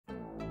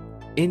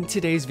In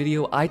today's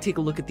video, I take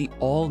a look at the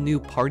all-new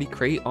party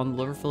crate on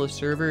the Loverfella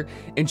server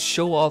and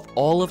show off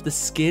all of the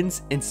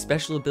skins and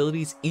special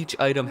abilities each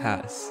item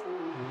has.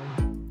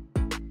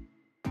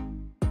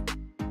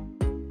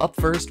 Up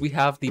first, we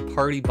have the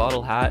party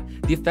bottle hat.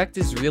 The effect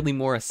is really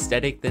more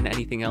aesthetic than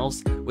anything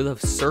else, with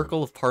a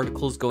circle of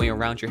particles going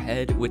around your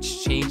head,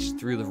 which change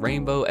through the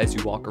rainbow as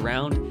you walk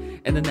around.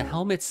 And then the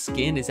helmet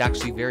skin is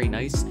actually very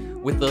nice,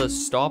 with the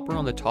stopper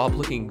on the top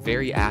looking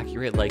very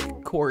accurate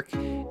like cork,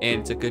 and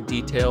it's a good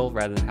detail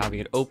rather than having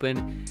it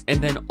open.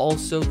 And then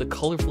also the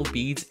colorful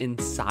beads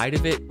inside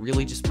of it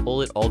really just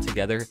pull it all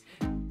together.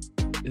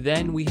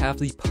 Then we have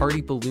the party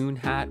balloon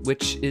hat,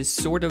 which is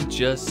sort of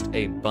just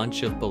a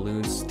bunch of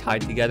balloons tied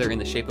together in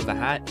the shape of a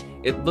hat.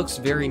 It looks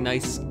very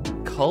nice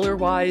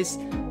color-wise,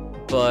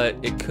 but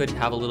it could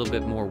have a little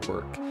bit more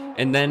work.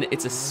 And then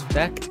its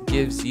effect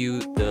gives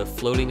you the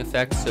floating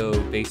effect, so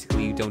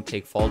basically you don't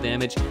take fall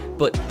damage,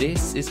 but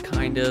this is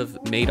kind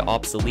of made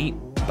obsolete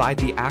by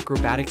the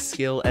acrobatic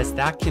skill, as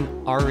that can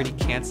already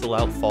cancel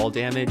out fall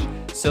damage.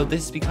 So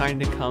this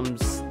kind of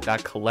becomes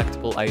that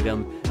collectible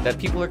item that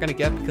people are going to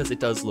get because it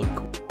does look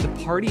cool.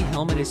 The party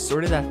helmet is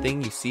sort of that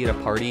thing you see at a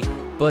party,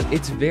 but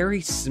it's very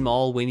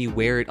small when you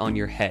wear it on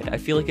your head. I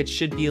feel like it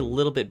should be a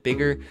little bit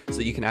bigger so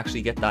you can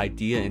actually get the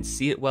idea and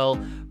see it well.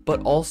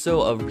 But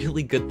also a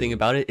really good thing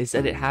about it is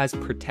that it has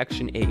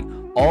protection 8.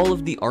 All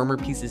of the armor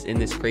pieces in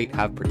this crate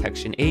have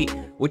protection 8,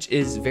 which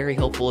is very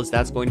helpful, as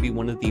that's going to be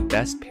one of the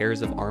best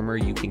pairs of armor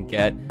you can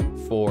get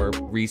for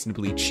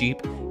reasonably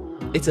cheap.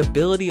 Its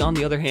ability, on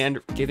the other hand,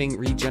 giving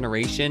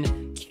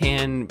regeneration,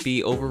 can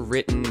be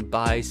overwritten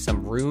by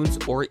some runes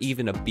or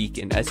even a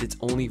beacon, as it's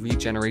only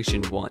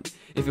regeneration 1.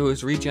 If it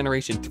was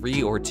regeneration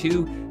 3 or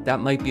 2, that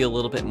might be a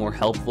little bit more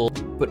helpful,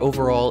 but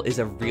overall is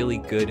a really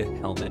good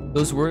helmet.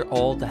 Those were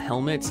all the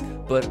helmets,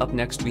 but up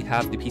next we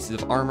have the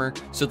pieces of armor.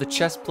 So the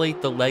chest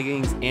plate, the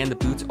leggings, and the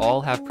boots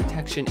all have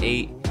protection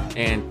 8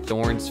 and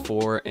thorns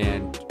 4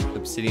 and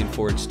obsidian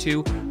forge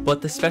 2,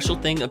 but the special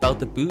thing about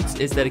the boots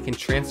is that it can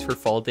transfer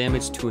fall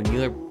damage to a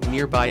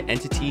nearby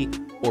entity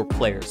or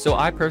player. So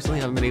I personally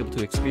haven't been able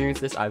to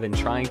experience this. I've been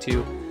trying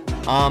to.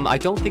 I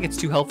don't think it's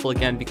too helpful,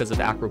 again, because of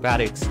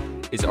acrobatics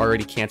is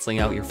already canceling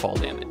out your fall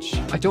damage.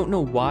 I don't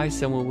know why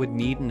someone would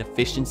need an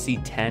efficiency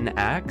 10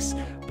 axe,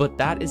 but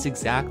that is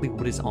exactly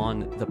what is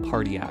on the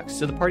party axe.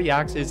 So the party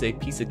axe is a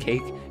piece of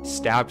cake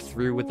stabbed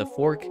through with a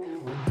fork,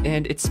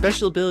 and its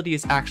special ability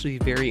is actually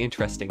very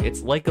interesting.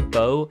 It's like a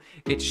bow.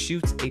 It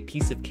shoots a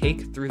piece of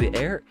cake through the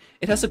air.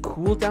 It has a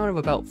cooldown of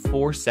about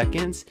 4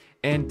 seconds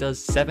and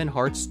does 7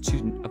 hearts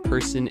to a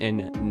person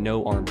in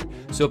no armor.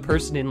 So a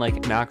person in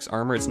like max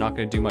armor, it's not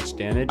going to do much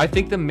damage. I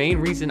think the main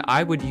reason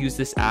I would use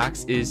this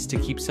axe is to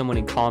keep someone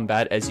in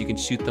combat, as you can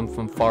shoot them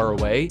from far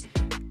away,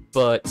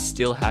 but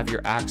still have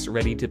your axe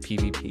ready to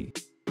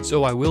PvP.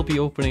 So I will be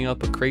opening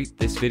up a crate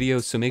this video,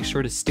 so make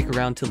sure to stick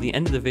around till the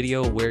end of the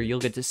video where you'll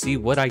get to see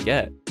what I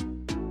get.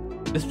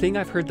 The thing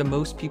I've heard the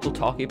most people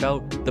talking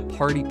about, the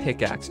party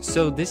pickaxe.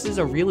 So this is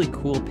a really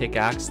cool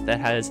pickaxe that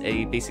has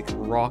a basic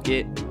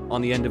rocket on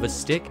the end of a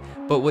stick,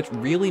 but what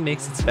really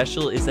makes it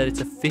special is that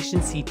it's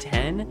efficiency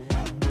 10,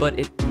 but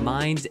it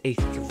mines a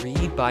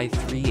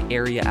 3x3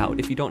 area out.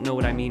 If you don't know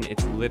what I mean,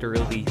 it's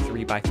literally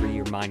 3x3,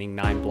 you're mining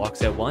 9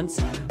 blocks at once,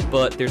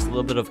 but there's a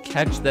little bit of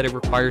catch that it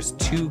requires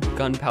 2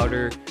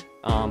 gunpowder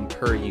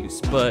per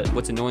use. But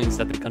what's annoying is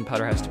that the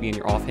gunpowder has to be in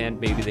your offhand.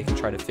 Maybe they can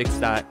try to fix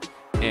that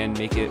and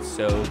make it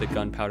so the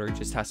gunpowder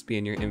just has to be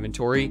in your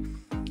inventory.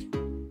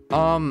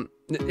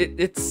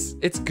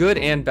 It's good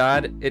and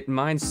bad. It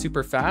mines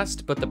super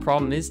fast, but the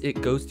problem is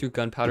it goes through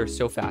gunpowder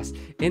so fast.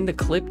 In the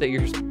clip that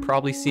you're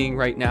probably seeing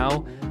right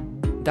now,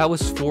 that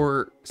was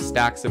 4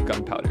 stacks of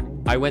gunpowder.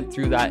 I went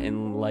through that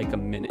in like a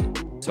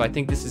minute. So I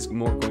think this is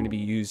more going to be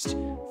used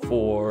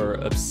for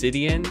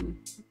obsidian,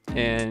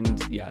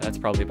 and yeah, that's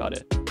probably about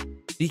it.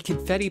 The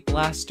confetti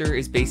blaster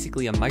is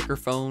basically a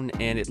microphone,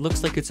 and it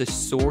looks like it's a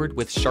sword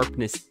with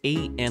sharpness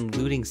 8 and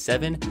looting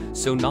 7,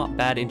 so not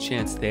bad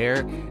enchants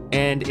there.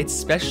 And its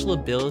special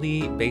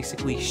ability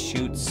basically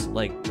shoots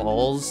like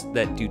balls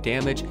that do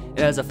damage. It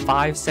has a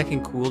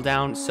 5-second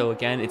cooldown, so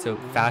again, it's a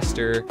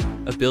faster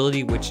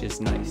ability, which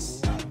is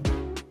nice.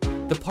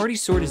 The party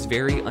sword is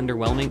very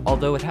underwhelming.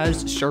 Although it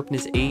has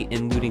sharpness 8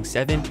 and looting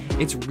 7,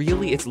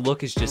 its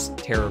look is just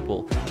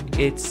terrible.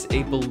 It's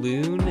a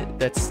balloon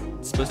that's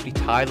supposed to be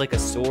tied like a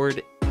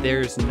sword.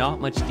 There's not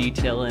much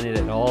detail in it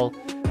at all.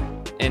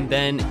 And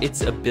then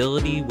its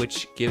ability,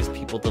 which gives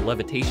people the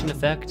levitation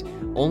effect,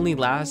 only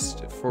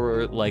lasts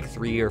for like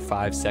 3 or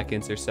 5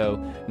 seconds or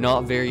so,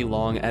 not very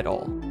long at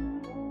all.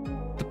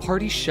 The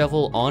party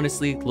shovel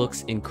honestly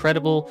looks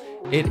incredible.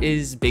 It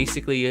is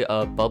basically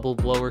a bubble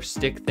blower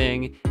stick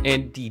thing,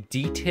 and the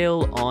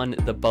detail on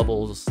the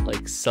bubbles,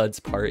 like suds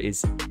part,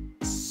 is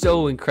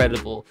so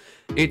incredible.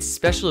 Its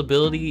special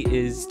ability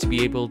is to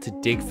be able to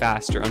dig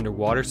faster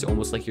underwater, so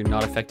almost like you're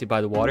not affected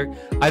by the water.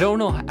 I don't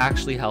know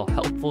actually how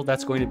helpful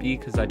that's going to be,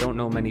 because I don't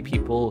know many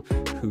people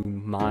who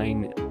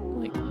mine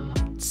like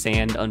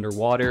sand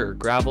underwater or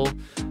gravel,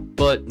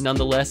 but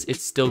nonetheless,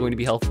 it's still going to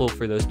be helpful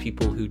for those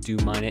people who do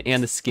mine it,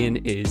 and the skin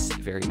is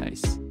very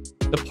nice.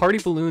 The party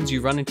balloons, you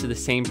run into the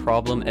same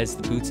problem as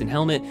the boots and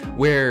helmet,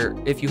 where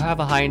if you have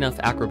a high enough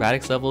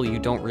acrobatics level, you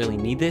don't really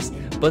need this,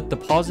 but the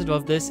positive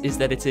of this is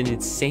that it's an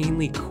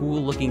insanely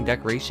cool looking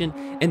decoration,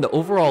 and the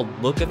overall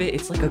look of it,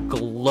 it's like a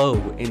glow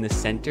in the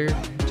center.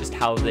 Just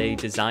how they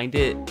designed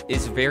it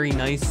is very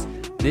nice.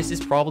 This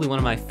is probably one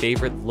of my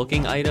favorite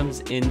looking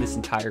items in this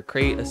entire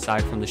crate,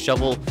 aside from the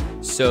shovel.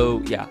 So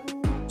yeah,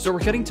 so we're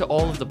getting to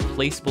all of the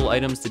placeable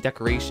items, the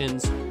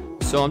decorations.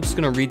 So I'm just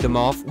gonna read them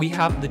off. We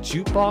have the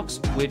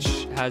jukebox,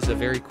 which has a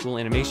very cool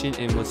animation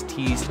and was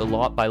teased a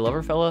lot by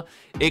Loverfella.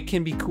 It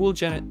can be cool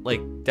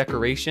like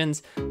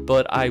decorations,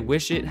 but I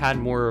wish it had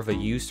more of a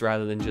use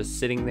rather than just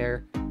sitting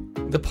there.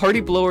 The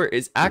party blower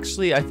is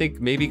actually, I think,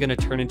 maybe gonna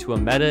turn into a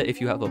meta.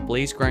 If you have a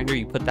blaze grinder,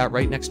 you put that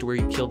right next to where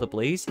you kill the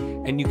blaze,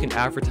 and you can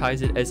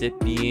advertise it as it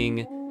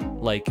being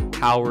like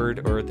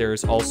powered, or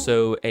there's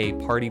also a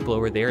party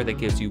blower there that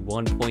gives you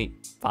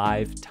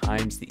 1.5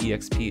 times the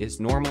EXP as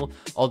normal,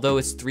 although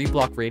its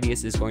 3-block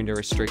radius is going to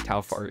restrict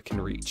how far it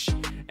can reach.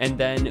 And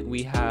then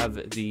we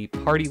have the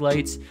party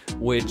lights,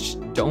 which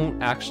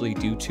don't actually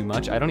do too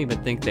much. I don't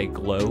even think they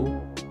glow,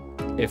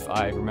 if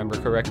I remember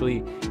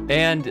correctly,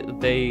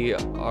 and they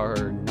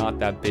are not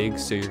that big,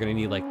 so you're gonna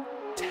need like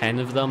 10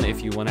 of them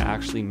if you want to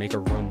actually make a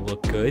room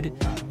look good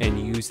and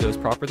use those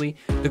properly.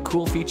 The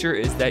cool feature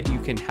is that you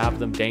can have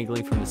them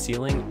dangling from the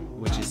ceiling,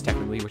 which is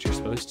technically what you're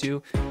supposed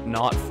to,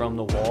 not from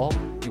the wall.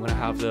 You want to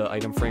have the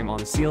item frame on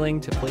the ceiling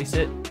to place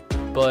it,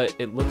 but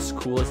it looks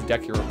cool as a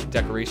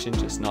decoration,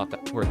 just not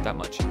worth that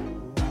much.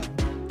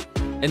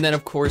 And then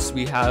of course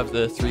we have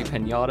the 3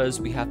 pinatas.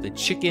 We have the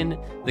chicken,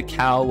 the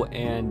cow,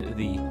 and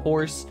the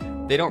horse.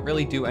 They don't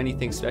really do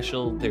anything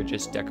special, they're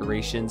just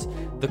decorations.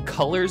 The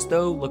colors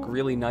though look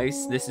really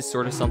nice. This is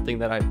sort of something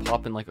that I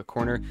pop in like a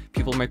corner.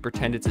 People might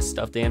pretend it's a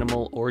stuffed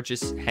animal or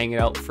just hang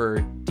it out for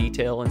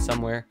detail in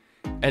somewhere.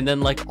 And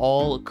then like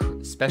all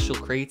special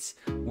crates,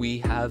 we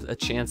have a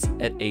chance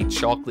at a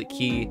chocolate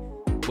key,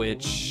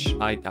 which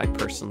I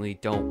personally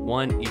don't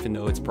want, even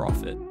though it's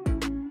profit.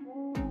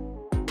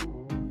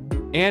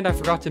 And I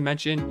forgot to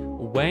mention,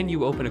 when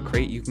you open a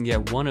crate, you can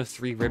get one of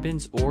 3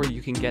 ribbons, or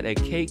you can get a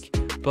cake.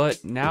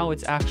 But now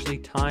it's actually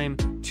time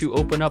to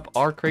open up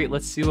our crate.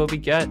 Let's see what we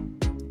get.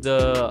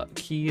 The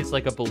key is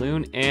like a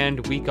balloon,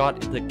 and we got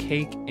the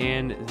cake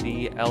and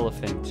the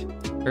elephant.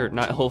 Or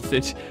not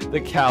elephant, the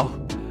cow.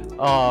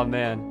 Oh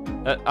man.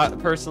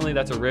 Personally,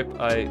 that's a rip.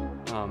 I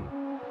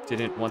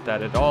didn't want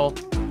that at all.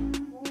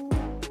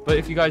 But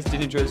if you guys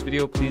did enjoy this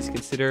video, please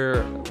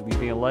consider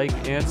leaving a like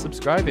and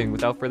subscribing.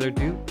 Without further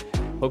ado,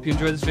 hope you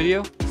enjoyed this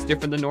video. It's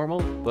different than normal,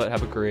 but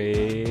have a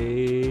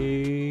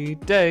great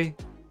day.